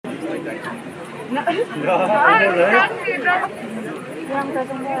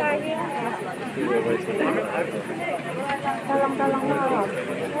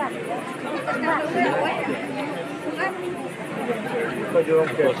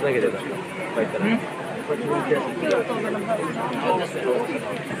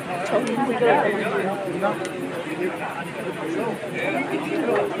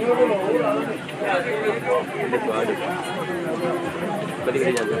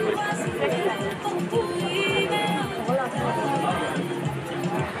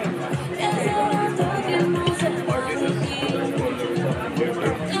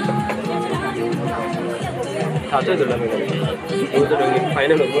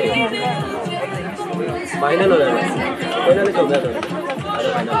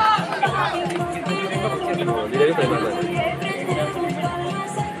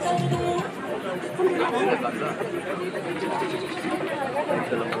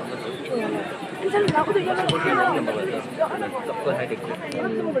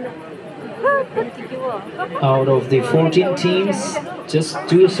Out of the 14 teams, just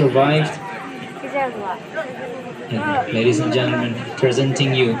 2 survived. And ladies and gentlemen,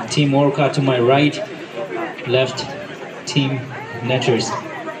 presenting you Team Orca to my right, left Team Netters.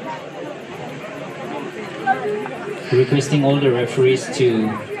 Requesting all the referees to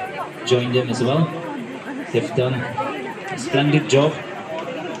join them as well. They've done a splendid job.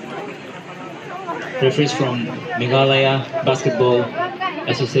 Referees from Meghalaya Basketball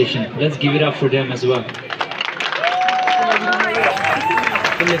Association. Let's give it up for them as well.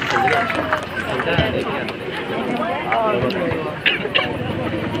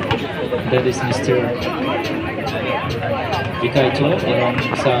 That is Mr. Vikaito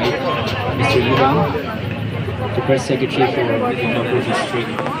alongside Mr. Yuban, the press secretary for Dimapur District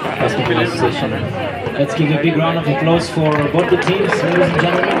Basketball Association. Let's give a big round of applause for both the teams, ladies and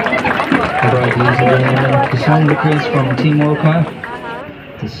gentlemen. Alright, ladies and gentlemen, the song request from Team Orca.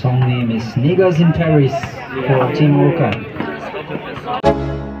 The song name is Niggas in Paris for Team Orca.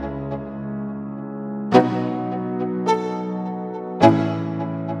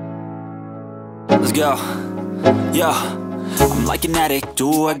 Let's go. Yeah, I'm like an addict,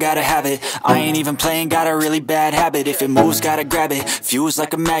 do I gotta have it. I ain't even playing, got a really bad habit. If it moves, gotta grab it, fuse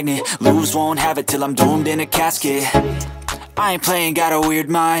like a magnet. Lose, won't have it till I'm doomed in a casket. I ain't playing, got a weird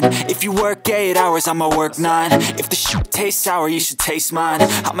mind. If you work 8 hours, I'ma work 9. If the shoot tastes sour, you should taste mine.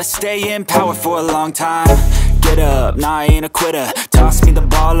 I'ma stay in power for a long time. Get up, nah, I ain't a quitter. Toss me the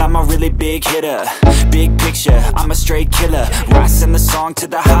ball, I'm a really big hitter. Big picture, I'm a straight killer. Rising the song to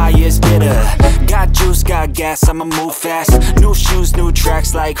the highest bidder. Got juice, got gas, I'ma move fast. New shoes, new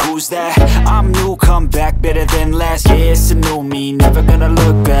tracks, like who's that? I'm new, come back, better than last. Yeah, it's a new me, never gonna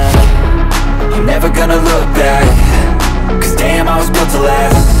look back. I'm never gonna look back. Cause damn, I was built to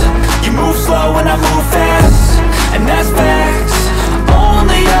last. You move slow and I move fast, and that's facts.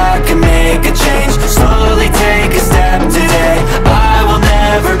 Only I can make a change. Slowly take a step today. I will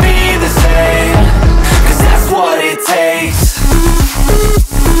never be the same. Cause that's what it takes.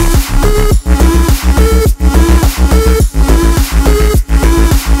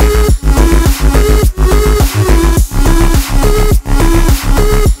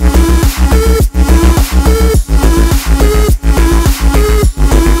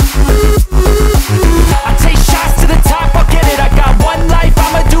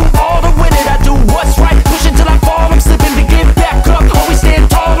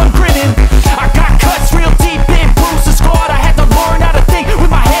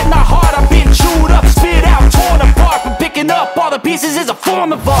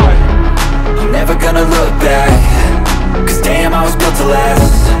 I'm never gonna look back. Cause damn, I was built to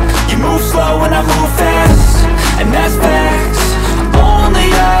last. You move slow and I move fast, and that's facts.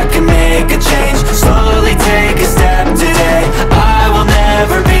 Only I can make a change. Slowly take a step today. I will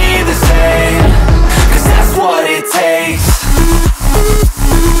never be the same. Cause that's what it takes.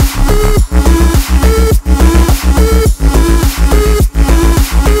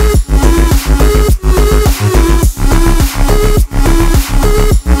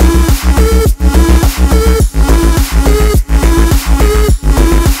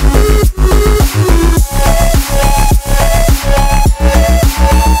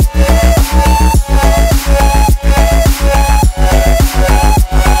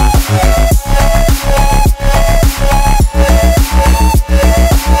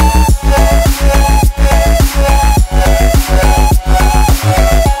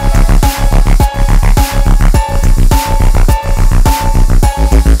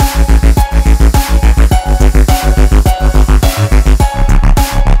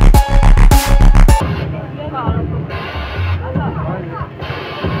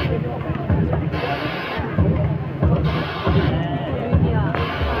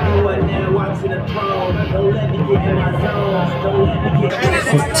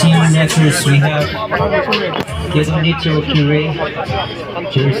 For team netters, we have Yedonito Kire,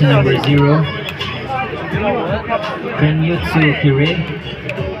 jersey number 0. Kenyutsu Kire,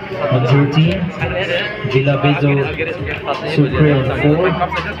 on 13. Villabezo Sucre on 4.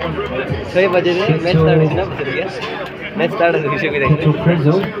 Keto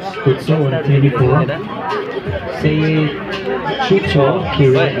Prezo Kutsu on 24. Say Chucho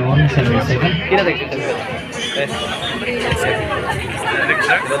Kire on 77.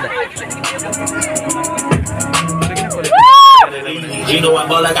 You know I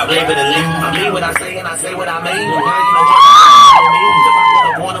ball like I play for the league. I mean what I say and I say what I mean.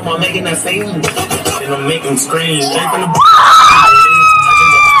 I want them all making that scene. And I'm making screams. Straight from the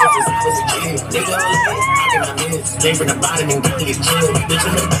straight from the bottom and got to get killed. Bitch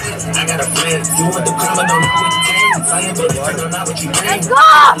in the back, I got a friend. You want the crime, I don't know what you can. Saying baby, I don't know what you can. Let's go!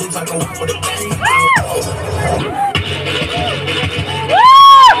 Looks like I walk with a bang.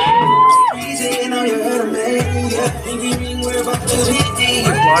 Easy and all your head, man. Yeah, thinking we're about to hit me.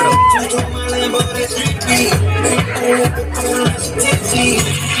 You told my Lambo that street beat.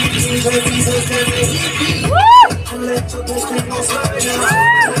 Let your best friend go slide down.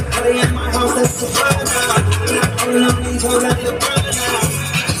 Party in my house, that's the fire now. All of these hoes out the burn now.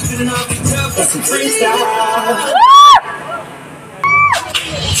 Shooting off the top, that's some freestyle.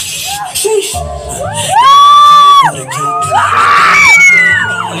 Sheesh.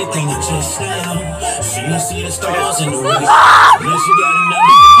 Only thing that just now. She don't see the stars in the west. Then she got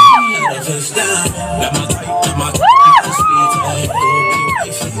another touchdown. Got my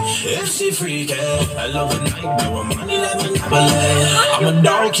if she freak out, I love a night, no money like Monopoly. I'm a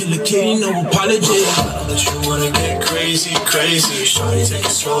dog, killer kitty, no apology. But you wanna get crazy, crazy. Shawty take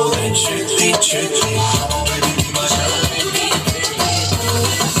it slow and tricky, tricky. Baby, be my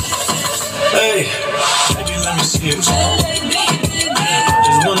hey, baby, let me see it. I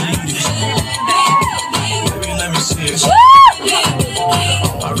just wanna eat it. Baby, let me see it.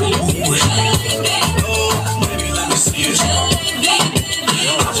 I really need it. Oh, baby, let me see it.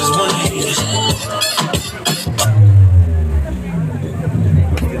 I just wanna eat it.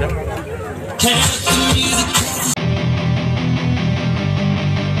 Can't the music.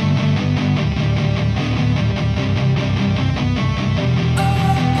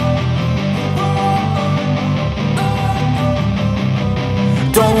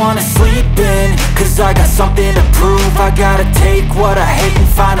 Don't wanna sleep in, cause I got something to prove. I gotta take what I hate and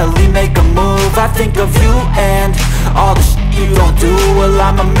finally make a move. I think of you and all the shit you don't do. Well,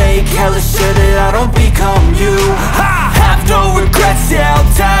 I'ma make hella sure that I don't become you. I have no regrets, yeah, I'll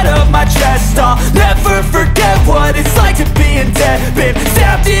tie up my chest. I'll never forget what it's like to be in debt. Been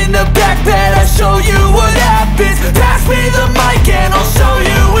stabbed in the back bed, I'll show you what happens. Pass me the mic and I'll show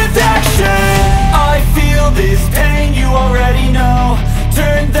you with action. I feel this pain, you already know.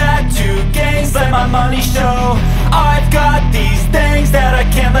 Turn that to gains, let my money show. I've got these things that I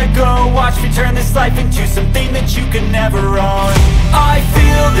can't let go. Watch me turn this life into something that you can never own. I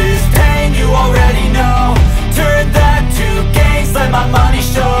feel this pain, you already know. Turn that to gains, let my money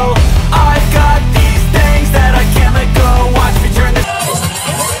show. I've got these things that I can't let go. Watch me turn this.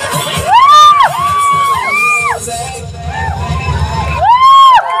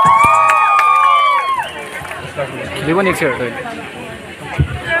 They won next year.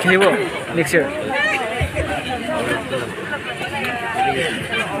 Can you go next year?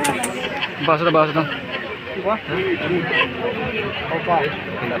 Bahasa dong.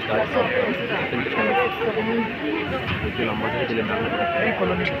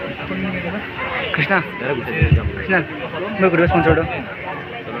 Krishna, मैं कुछ sponsor दो.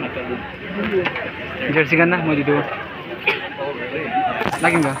 Jersey करना मुझे दो.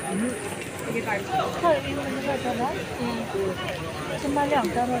 लगेगा.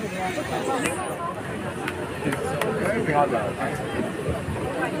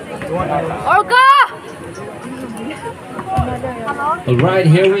 Alright,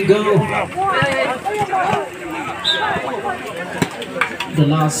 here we go. The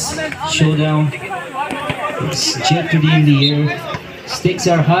last showdown. It's jeopardy in the air. Stakes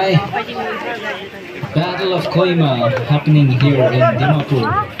are high. Battle of Koima happening here in Dimapur.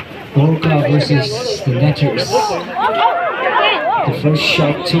 Orca versus the Netters. The first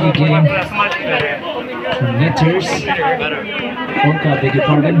shot to the game from Netters. Orca, beg your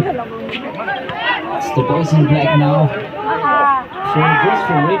pardon. It's the boys in black now.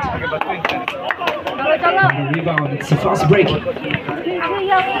 For weight. On the rebound, it's a fast break. 23,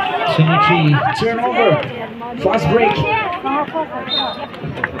 turnover. Fast break.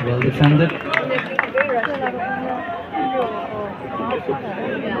 Well defended.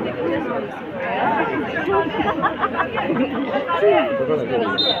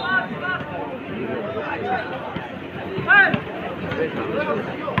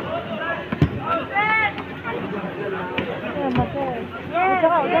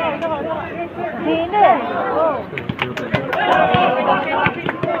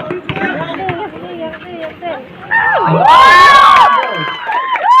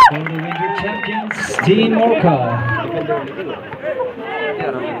 For the winter champions, Team Orca.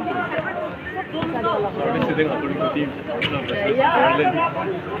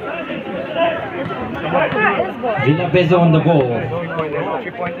 D.D.B.A on the ball.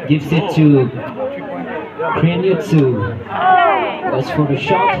 Gives it to Krenyutsu. Goes for the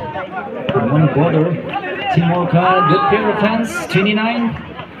shot. One border. Team Orca, good pair of hands. 29.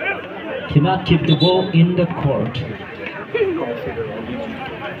 Cannot keep the ball in the court.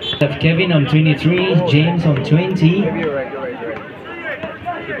 Have Kevin on 23, James on 20,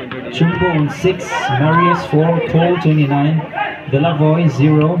 Chumbo on 6, Marius 4, Paul 29, Delavoy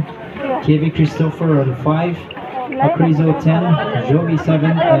 0, KV Christopher on 5, Acrizo 10, Jovi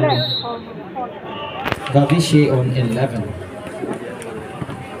 7, and Gavishe on 11.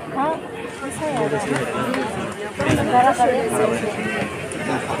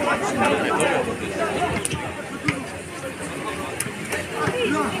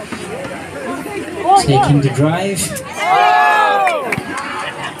 Taking the drive.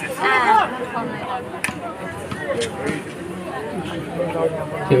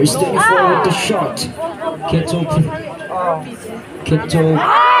 Here's 34 with the shot. Keto.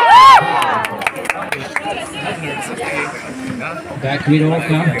 Back with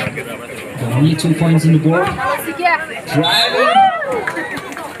Orca. Only 2 points in the board. Driving.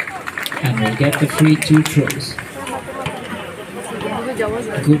 And we'll get the free 2 throws.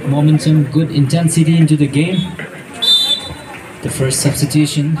 Good momentum, good intensity into the game. The first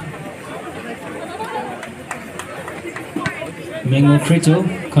substitution. Mengo Krito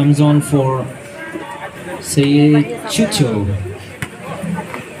comes on for Chucho.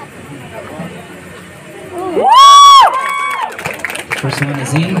 First one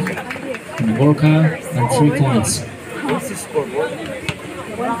is in. And Orca and 3 points.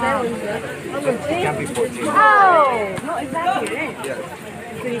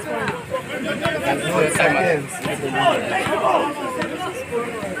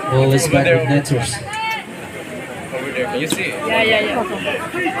 Ball is back with netters. Can you see? Yeah.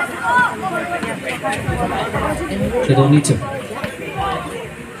 They don't need to.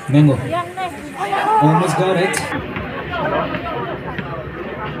 Mengo. Almost got it.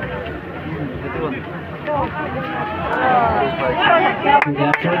 Good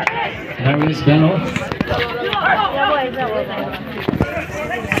effort. Marius Bello.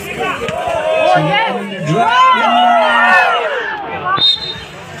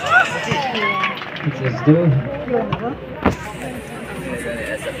 Let's do.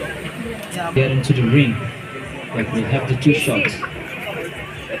 Get into the ring. Like we have the 2 shots.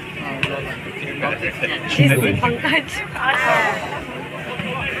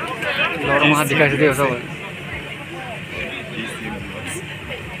 Lorong mahal dikasih dia so.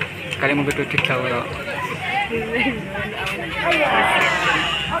 Kali mau betul tik tahu tak.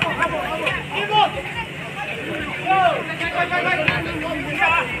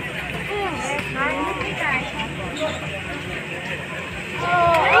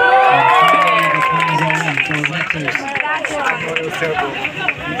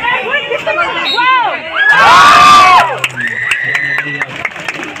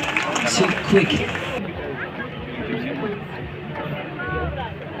 Too quick.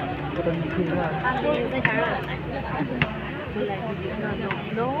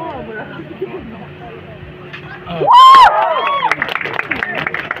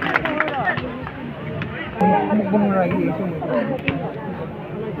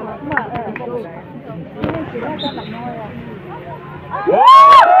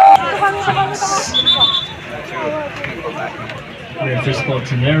 Referee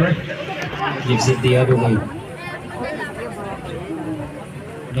spots an error, gives it the other way.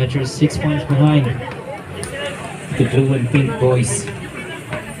 Metro 6 points behind the blue and pink boys.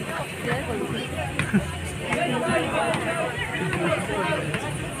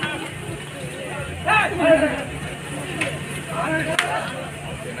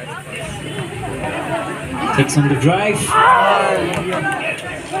 Takes on the drive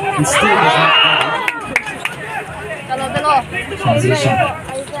and still does not get it. Transition.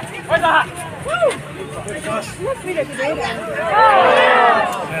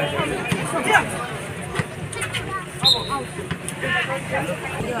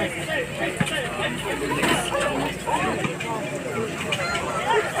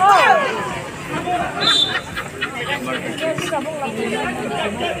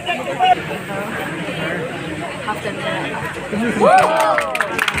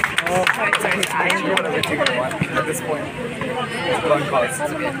 At this point, long calls.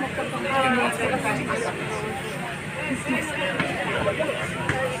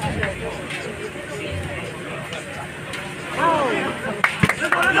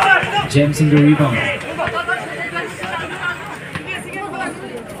 James in the rebound.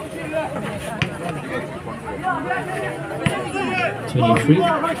 23.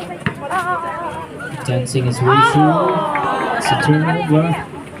 Dancing his way through. It's a turnover.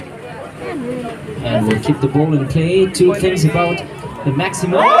 And we'll keep the ball in play. Two things about the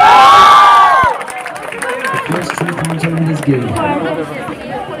maximum. The first 3-pointer in this game.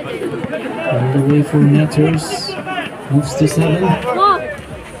 All the way for Netters. Moves to 7. And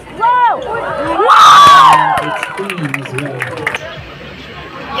it's clean as well.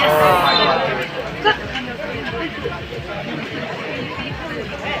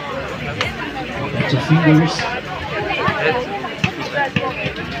 Watch your fingers.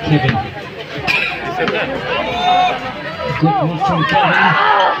 Kevin. Good move from Kevin.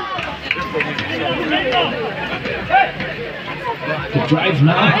 Good drive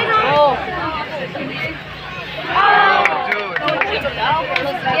now.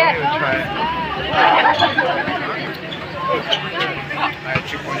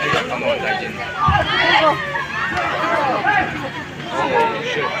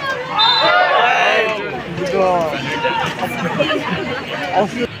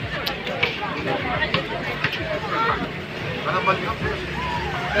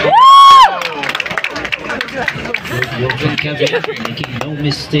 Good work from Kevin, making no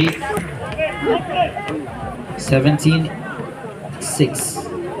mistake. 17-6.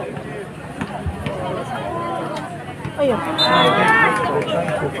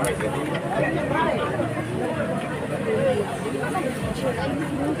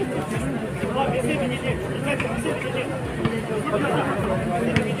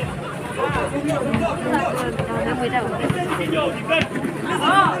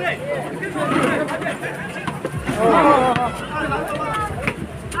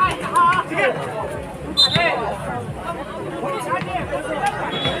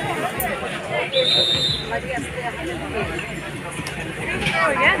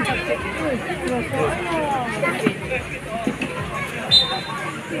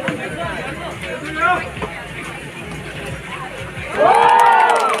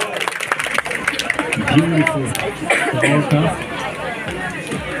 Beautiful. The ball count.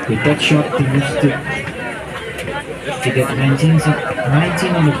 With that shot, he moves to get 19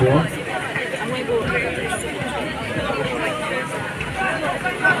 on the board.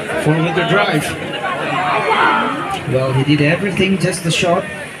 With the drive. Well, he did everything, just the shot.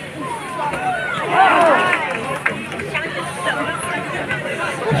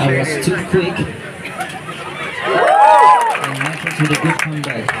 That was too quick. And Matrix with a good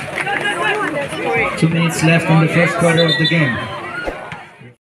comeback. 2 minutes left in the first quarter of the game.